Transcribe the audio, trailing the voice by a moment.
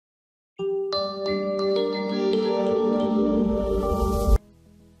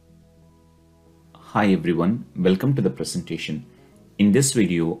Hi everyone, welcome to the presentation. In this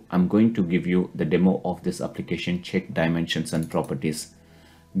video, I'm going to give you the demo of this application Check Dimensions and Properties.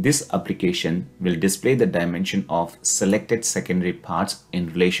 This application will display the dimension of selected secondary parts in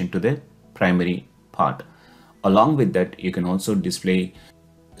relation to the primary part. Along with that, you can also display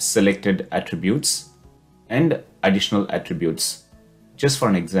selected attributes and additional attributes. Just for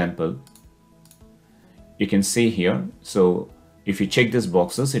an example, you can see here, so if you check these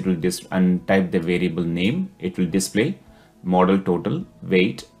boxes, it will and type the variable name, it will display model total,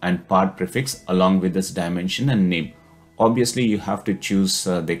 weight and part prefix along with this dimension and name. Obviously, you have to choose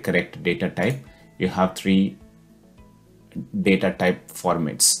the correct data type. You have three data type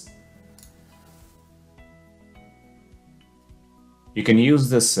formats. You can use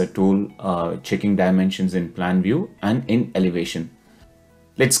this tool checking dimensions in plan view and in elevation.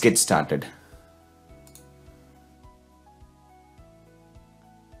 Let's get started.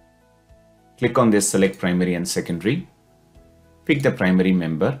 Click on this select primary and secondary, pick the primary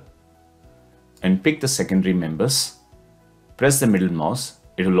member and pick the secondary members. Press the middle mouse,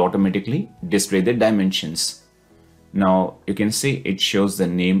 it will automatically display the dimensions. Now you can see it shows the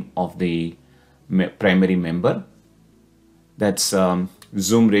name of the primary member. That's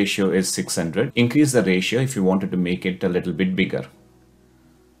zoom ratio is 600. Increase the ratio if you wanted to make it a little bit bigger.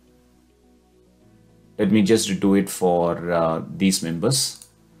 Let me just do it for these members.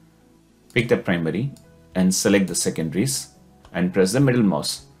 Pick the primary and select the secondaries and press the middle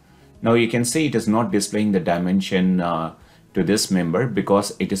mouse. Now you can see it is not displaying the dimension to this member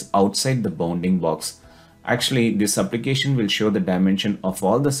because it is outside the bounding box. Actually, this application will show the dimension of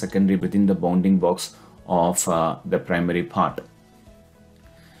all the secondary within the bounding box of the primary part.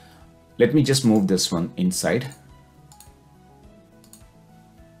 Let me just move this one inside.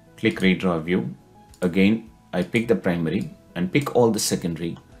 Click redraw view. Again, I pick the primary and pick all the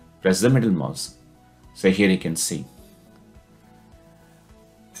secondary. Press the middle mouse. So here you can see.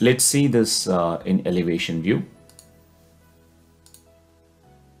 Let's see this in elevation view.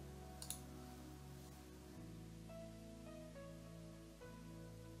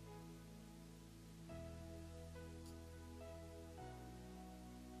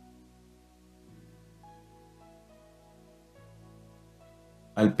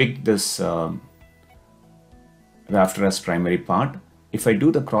 I'll pick this rafter as primary part. If I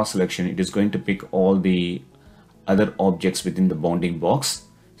do the cross selection, it is going to pick all the other objects within the bounding box.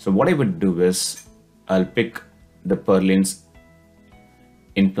 So what I would do is I'll pick the purlins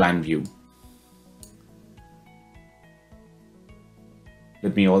in plan view.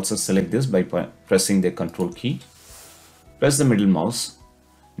 Let me also select this by pressing the control key. Press the middle mouse.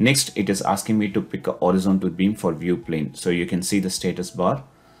 Next, it is asking me to pick a horizontal beam for view plane. So you can see the status bar,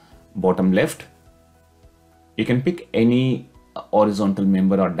 bottom left. You can pick any horizontal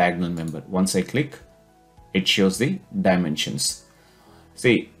member or diagonal member. Once I click, it shows the dimensions.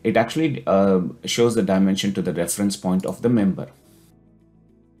 See, it actually shows the dimension to the reference point of the member.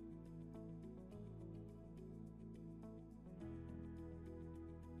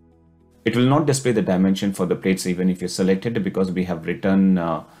 It will not display the dimension for the plates even if you select it because we have written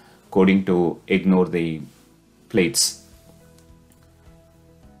coding to ignore the plates.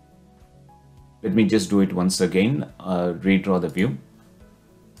 Let me just do it once again, redraw the view.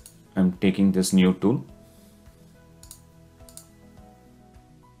 I'm taking this new tool.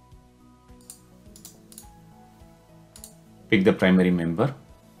 Pick the primary member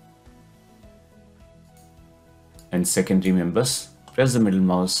and secondary members. Press the middle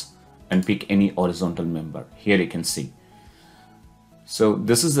mouse and pick any horizontal member. Here you can see. So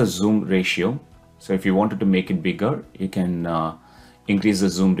this is the zoom ratio. So if you wanted to make it bigger, you can increase the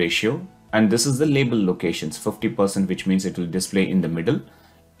zoom ratio. And this is the label locations, 50%, which means it will display in the middle.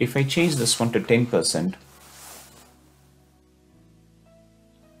 If I change this one to 10%,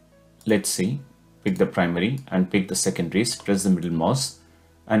 let's see, pick the primary and pick the secondaries, press the middle mouse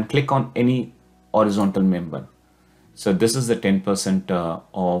and click on any horizontal member. So this is the 10%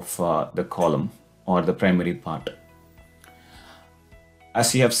 of the column or the primary part.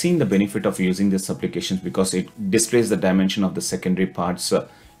 As you have seen the benefit of using this application because it displays the dimension of the secondary parts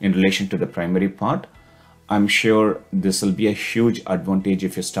in relation to the primary part. I'm sure this will be a huge advantage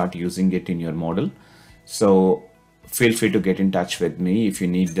if you start using it in your model. So feel free to get in touch with me if you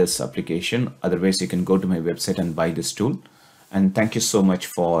need this application. Otherwise, you can go to my website and buy this tool. And thank you so much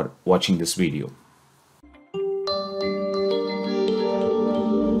for watching this video.